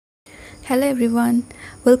Hello everyone,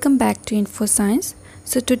 welcome back to Info Science.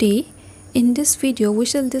 So today in this video we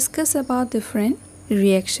shall discuss about different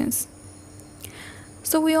reactions.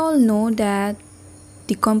 So we all know that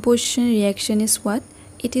decomposition reaction is what?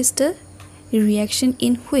 It is the reaction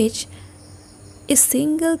in which a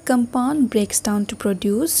single compound breaks down to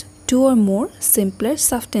produce two or more simpler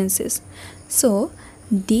substances. So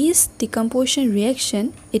this decomposition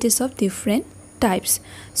reaction, it is of different types.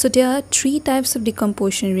 So there are three types of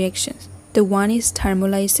decomposition reactions. The one is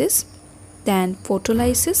thermolysis, then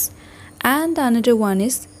photolysis, and the another one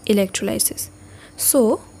is electrolysis.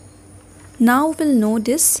 So now we'll know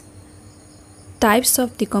these types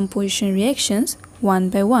of decomposition reactions one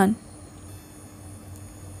by one.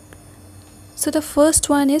 So the first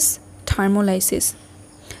one is thermolysis.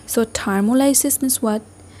 So thermolysis means what?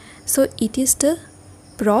 So it is the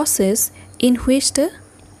process in which the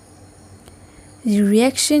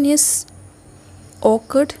reaction is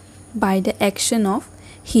occurred by the action of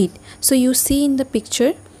heat. So you see in the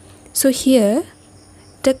picture, so here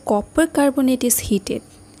the copper carbonate is heated,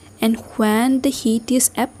 and when the heat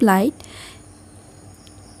is applied,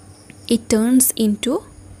 it turns into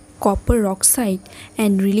copper oxide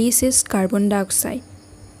and releases carbon dioxide.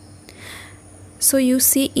 So you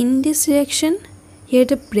see in this reaction, here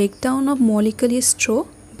the breakdown of molecule is through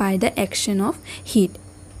by the action of heat.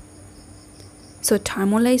 So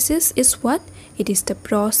thermolysis is what? It is the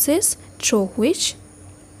process through which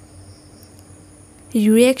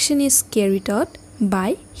reaction is carried out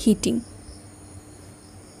by heating.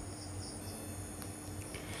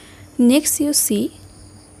 Next you see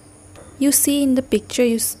in the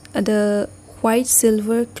picture the white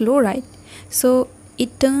silver chloride. So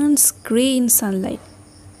it turns gray in sunlight.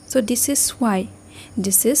 So this is why.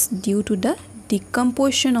 This is due to the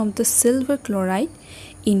decomposition of the silver chloride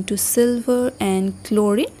into silver and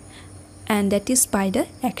chlorine, and that is by the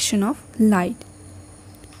action of light.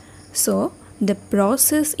 So the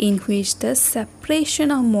process in which the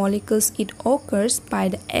separation of molecules it occurs by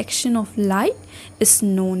the action of light is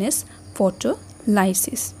known as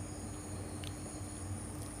photolysis.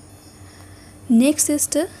 Next is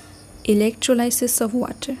the electrolysis of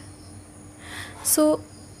water. So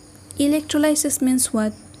electrolysis means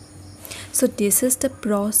what? So this is the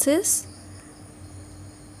process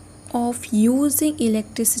of using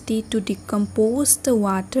electricity to decompose the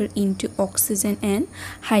water into oxygen and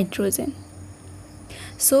hydrogen.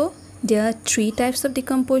 So there are three types of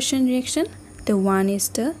decomposition reaction. The one is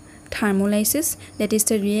the thermolysis, that is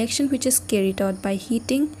the reaction which is carried out by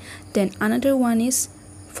heating. Then another one is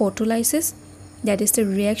photolysis, that is the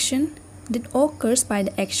reaction that occurs by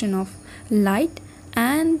the action of light.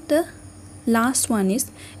 And the last one is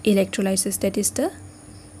electrolysis, that is the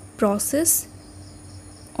process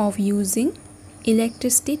of using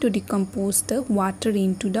electricity to decompose the water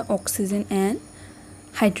into the oxygen and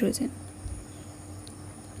hydrogen.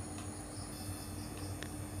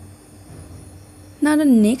 Now the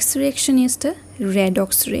next reaction is the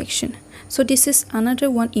redox reaction. So this is another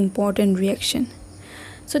one important reaction.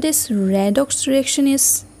 So this redox reaction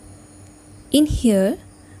is, in here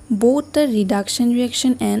both the reduction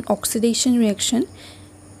reaction and oxidation reaction,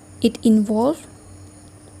 it involves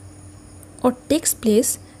or takes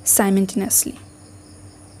place simultaneously.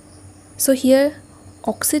 So here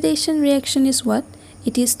oxidation reaction is what?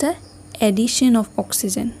 It is the addition of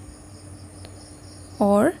oxygen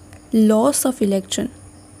or loss of electron,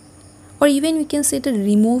 or even we can say the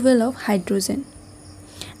removal of hydrogen.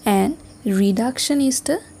 And reduction is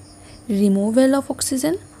the removal of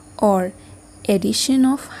oxygen or addition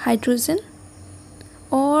of hydrogen,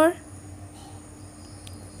 or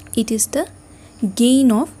it is the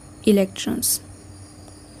gain of electrons.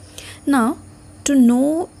 Now to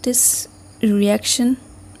know this reaction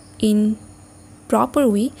in proper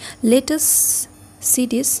way, let us see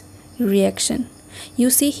this reaction. You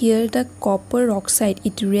see here the copper oxide,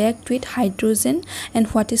 it reacts with hydrogen and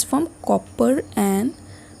what is from copper and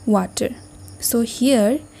water. So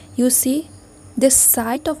here you see the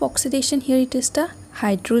site of oxidation, here it is the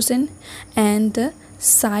hydrogen, and the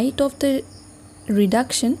site of the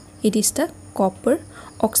reduction, it is the copper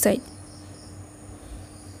oxide.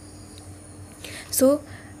 So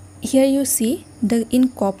here you see in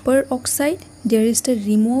copper oxide there is the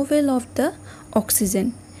removal of the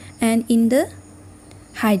oxygen, and in the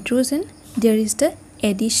hydrogen there is the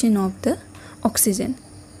addition of the oxygen.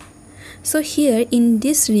 So here in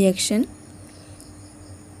this reaction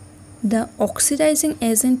the oxidizing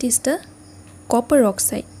agent is the copper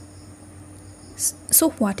oxide. So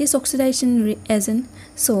what is oxidation agent?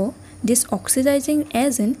 So this oxidizing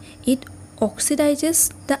agent, it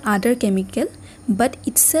oxidizes the other chemical, but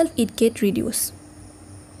itself it get reduced.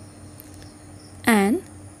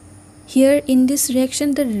 Here in this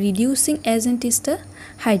reaction, the reducing agent is the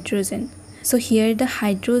hydrogen. So here the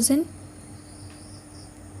hydrogen,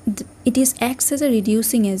 it is acts as a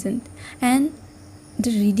reducing agent, and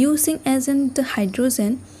the reducing agent, the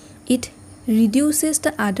hydrogen, it reduces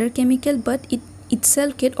the other chemical, but it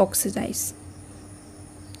itself get oxidized.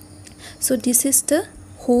 So this is the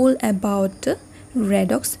whole about the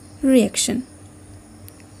redox reaction.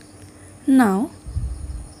 Now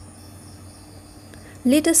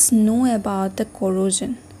let us know about the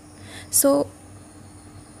corrosion. So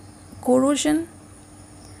corrosion,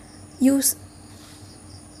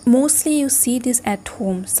 mostly you see this at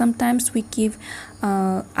home. Sometimes we keep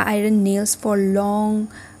iron nails for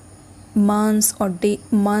long months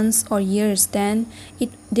or years, then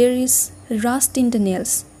there is rust in the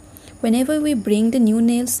nails. Whenever we bring the new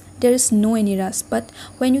nails, there is no any rust, but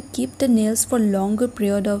when you keep the nails for longer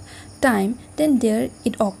period of time, then there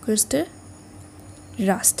it occurs the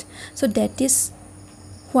rust. So that is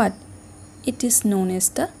what it is known as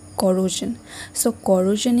the corrosion. So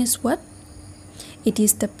corrosion is what? It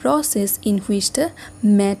is the process in which the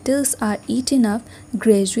metals are eaten up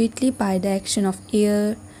gradually by the action of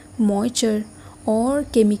air, moisture or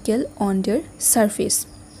chemical on their surface,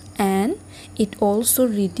 and it also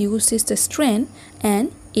reduces the strength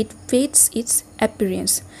and it fades its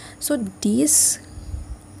appearance. So this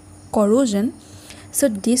corrosion, so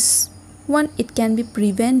this one, it can be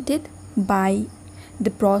prevented by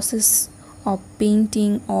the process of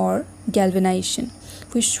painting or galvanization,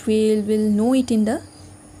 which we will know it in the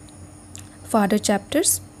further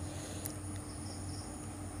chapters.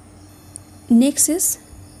 Next is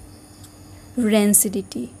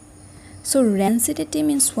rancidity. So rancidity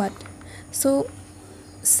means what? So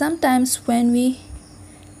sometimes when we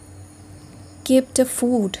keep the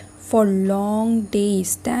food for long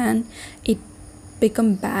days, then it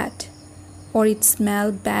become bad, or it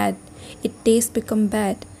smell bad, it taste become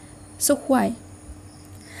bad. So why?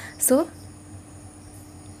 So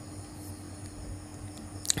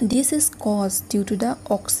this is caused due to the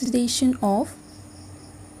oxidation of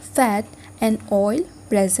fat and oil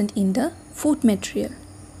present in the food material.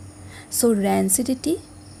 So rancidity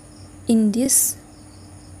in this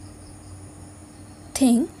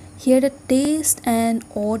thing, here the taste and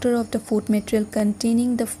odor of the food material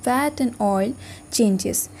containing the fat and oil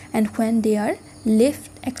changes, and when they are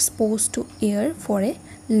left exposed to air for a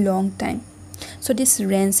long time. So this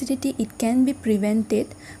rancidity, it can be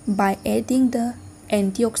prevented by adding the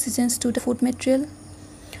antioxidants to the food material,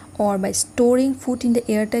 or by storing food in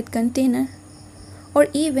the airtight container, or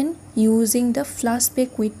even using the flash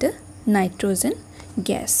pack with the nitrogen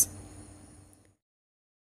gas.